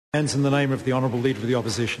Hands in the name of the Honourable Leader of the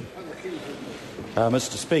Opposition.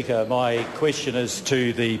 Mr Speaker, my question is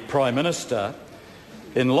to the Prime Minister.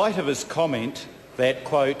 In light of his comment that,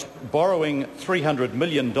 quote, borrowing $300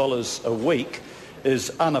 million a week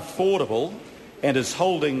is unaffordable and is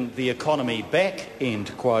holding the economy back,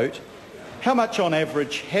 end quote, how much on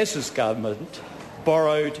average has his government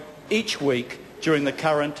borrowed each week during the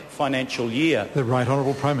current financial year? The Right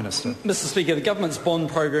Honourable Prime Minister. Mr Speaker, the government's bond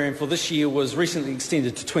program for this year was recently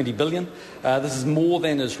extended to $20 billion. This is more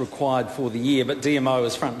than is required for the year, but DMO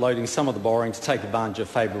is front-loading some of the borrowing to take advantage of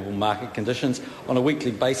favourable market conditions. On a weekly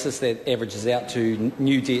basis, that averages out to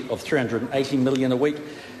new debt of $380 million a week.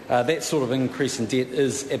 That sort of increase in debt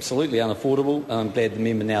is absolutely unaffordable, and I'm glad the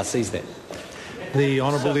member now sees that. The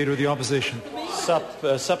Honourable Leader of the Opposition.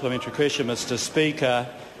 Supplementary question, Mr Speaker.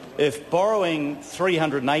 If borrowing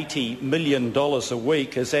 $380 million a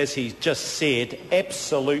week is, as he just said,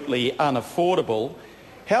 absolutely unaffordable,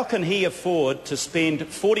 how can he afford to spend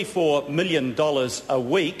 $44 million a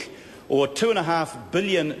week or $2.5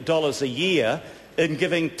 billion a year in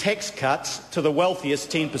giving tax cuts to the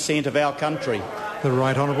wealthiest 10% of our country? The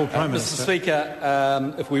Right Honourable Prime Minister. Mr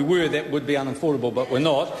Speaker, if we were, that would be unaffordable, but we're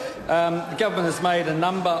not. The government has made a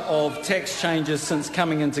number of tax changes since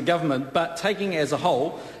coming into government, but taking as a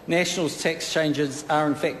whole, National's tax changes are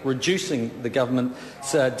in fact reducing the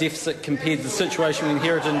government's deficit compared to the situation we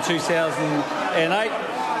inherited in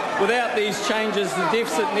 2008. Without these changes, the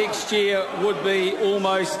deficit next year would be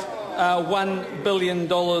almost $1 billion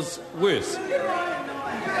worse.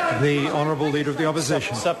 The Honourable Leader of the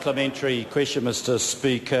Opposition. Supplementary question, Mr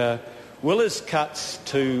Speaker. Will his cuts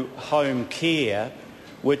to home care,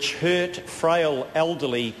 which hurt frail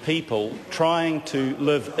elderly people trying to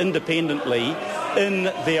live independently in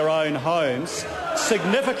their own homes,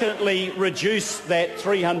 significantly reduce that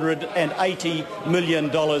 $380 million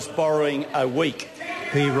borrowing a week?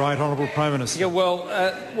 The Right Honourable Prime Minister. Yeah, well,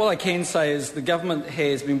 what I can say is the government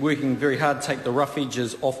has been working very hard to take the rough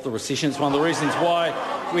edges off the recession. It's one of the reasons why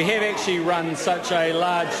we have actually run such a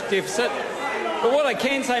large deficit. But what I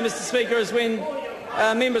can say, Mr Speaker, is when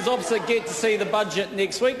members opposite get to see the budget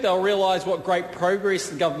next week, they'll realise what great progress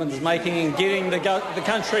the government is making in getting the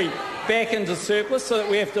country back into surplus so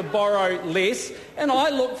that we have to borrow less. And I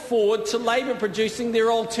look forward to Labor producing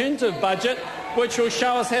their alternative budget, which will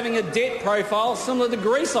show us having a debt profile similar to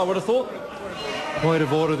Greece, I would have thought. Point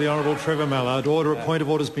of order, the Honourable Trevor Mallard. Order. A point of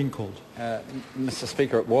order has been called. Mr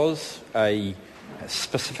Speaker, it was a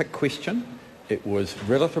specific question. It was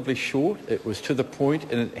relatively short. It was to the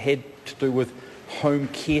point, and it had to do with home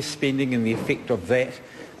care spending and the effect of that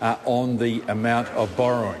on the amount of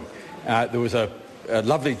borrowing. There was a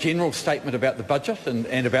lovely general statement about the budget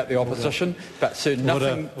and about the opposition, but certainly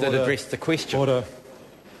nothing that addressed the question. Order.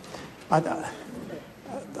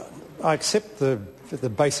 I accept the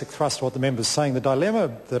basic thrust of what the member is saying. The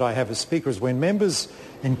dilemma that I have as Speaker is when members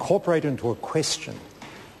incorporate into a question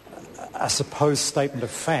a supposed statement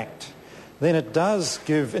of fact, then it does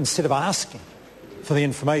give, instead of asking for the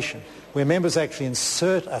information, where members actually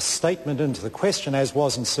insert a statement into the question, as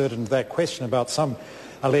was inserted into that question about some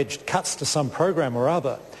alleged cuts to some program or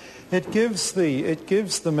other, it gives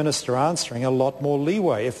the minister answering a lot more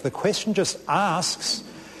leeway. If the question just asks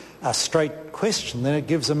a straight question, then it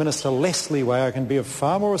gives the minister less leeway. I can be of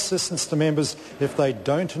far more assistance to members if they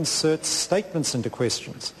don't insert statements into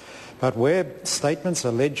questions. But where statements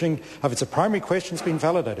alleging, if it's a primary question, it's been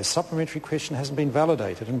validated. A supplementary question hasn't been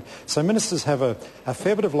validated. And so ministers have a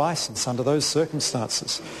fair bit of licence under those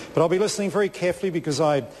circumstances. But I'll be listening very carefully because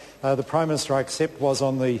the Prime Minister, I accept, was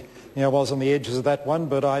on the edges of that one.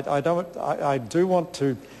 But I do want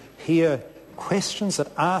to hear questions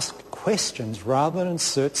that ask questions rather than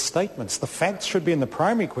insert statements. The facts should be in the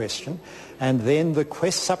primary question, and then the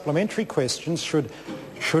supplementary questions should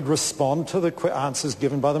respond to the answers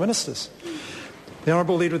given by the ministers. The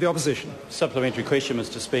Honourable Leader of the Opposition. Supplementary question,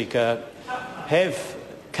 Mr Speaker. Have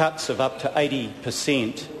cuts of up to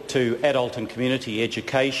 80% to adult and community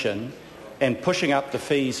education and pushing up the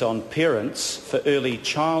fees on parents for early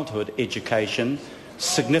childhood education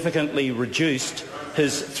significantly reduced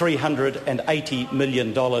his $380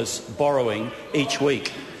 million borrowing each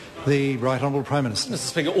week? The Right Honourable Prime Minister. Mr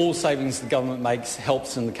Speaker, all savings the government makes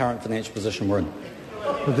helps in the current financial position we're in.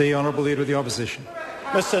 The Honourable Leader of the Opposition.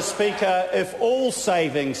 Mr Speaker, if all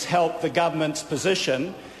savings help the government's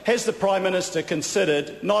position, has the Prime Minister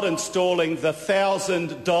considered not installing the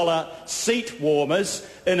 $1,000 seat warmers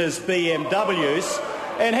in his BMWs?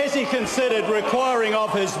 And has he considered requiring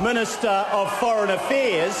of his Minister of Foreign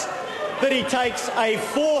Affairs that he takes a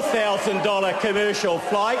 $4,000 commercial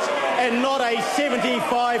flight and not a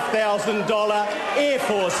 $75,000 Air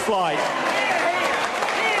Force flight?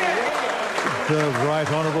 The Right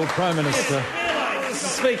Honourable Prime Minister.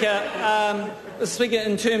 Mr. Speaker,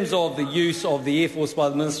 in terms of the use of the Air Force by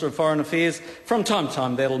the Minister of Foreign Affairs, from time to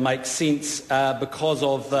time that'll make sense because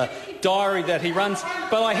of the diary that he runs.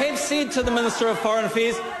 But I have said to the Minister of Foreign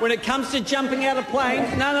Affairs, when it comes to jumping out of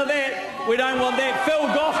planes, none of that. We don't want that. Phil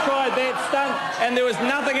Goff tried that stunt and there was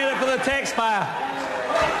nothing in it for the taxpayer.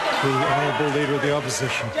 The Honourable Leader of the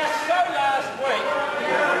Opposition. Just so last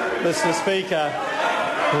week. Mr. Speaker.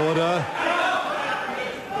 Order.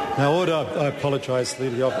 Now, order. I apologise,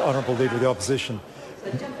 Honourable Leader of the Opposition.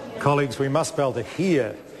 Colleagues, we must be able to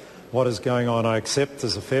hear what is going on. I accept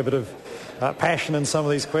there's a fair bit of passion in some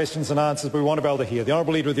of these questions and answers, but we want to be able to hear. The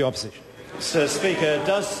Honourable Leader of the Opposition. Mr. Speaker,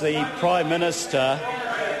 does the Prime Minister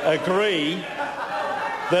agree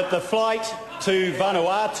that the flight to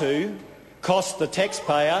Vanuatu cost the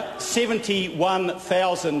taxpayer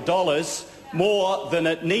 $71,000 more than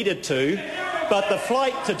it needed to, but the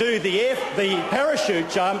flight to do the parachute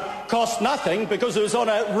jump cost nothing because it was on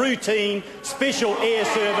a routine special air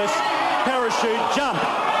service parachute jump?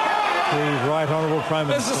 The Right Honourable Prime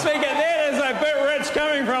Minister. Mr. Speaker, that is a bit rich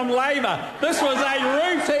coming from Labor. This was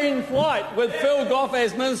a routine flight with Phil Goff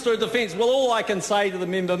as Minister of Defence. Well, all I can say to the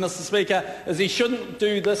member, Mr. Speaker, is he shouldn't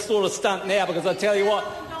do this sort of stunt now, because I tell you what,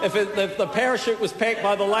 if the parachute was packed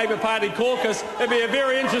by the Labor Party caucus, it'd be a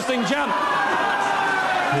very interesting jump.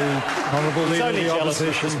 The Honourable Leader of the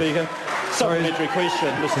Opposition. Mr. Speaker. Supplementary question,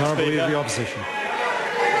 Mr. Speaker. Honourable Leader of the Opposition.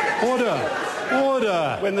 Order.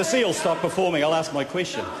 Order. When the Seals stop performing, I'll ask my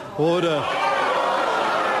question. Order.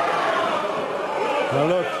 Now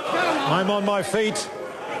look, I'm on my feet,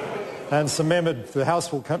 and some members, the House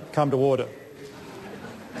will come to order.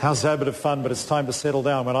 The House had a bit of fun, but it's time to settle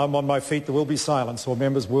down. When I'm on my feet, there will be silence, or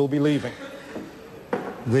members will be leaving.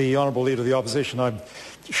 The Honourable Leader of the Opposition,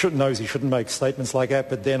 knows he shouldn't make statements like that,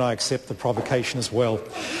 but then I accept the provocation as well.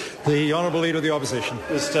 The Honourable Leader of the Opposition.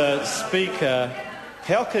 Mr. Speaker,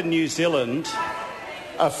 how can New Zealand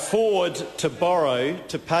afford to borrow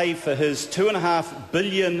to pay for his $2.5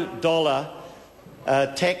 billion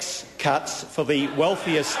tax cuts for the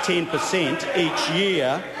wealthiest 10% each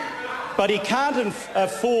year, but he can't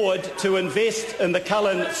afford to invest in the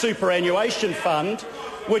Cullen Superannuation Fund,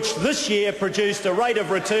 which this year produced a rate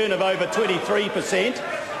of return of over 23%,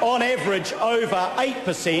 on average over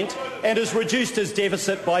 8%, and has reduced his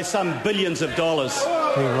deficit by some billions of dollars?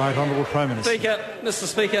 The Right Honourable Prime Minister. Mr.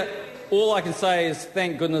 Speaker, all I can say is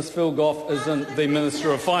thank goodness Phil Goff isn't the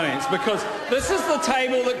Minister of Finance, because this is the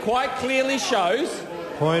table that quite clearly shows...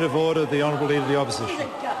 Point of order, the Honourable Leader of the Opposition.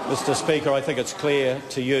 Mr. Speaker, I think it's clear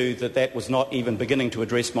to you that that was not even beginning to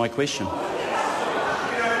address my question.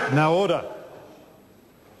 Now, order.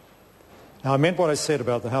 Now, I meant what I said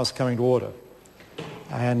about the House coming to order.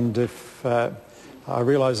 And if I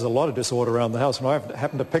realise there's a lot of disorder around the House, and I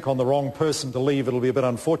happen to pick on the wrong person to leave, it'll be a bit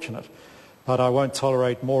unfortunate. But I won't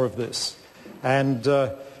tolerate more of this. And,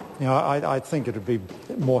 I think it would be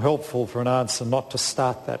more helpful for an answer not to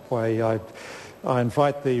start that way. I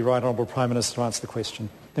invite the Right Honourable Prime Minister to answer the question.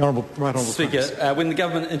 The Right Honourable Speaker, when the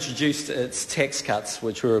government introduced its tax cuts,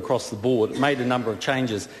 which were across the board, it made a number of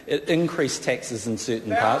changes. It increased taxes in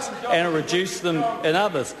certain parts and it reduced them in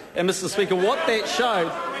others. And, Mr. Speaker, what that showed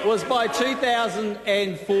was by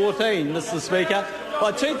 2014, Mr. Speaker,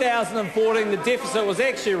 by 2014 the deficit was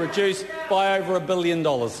actually reduced by over $1 billion.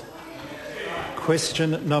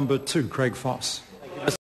 Question number 2, Craig Foss.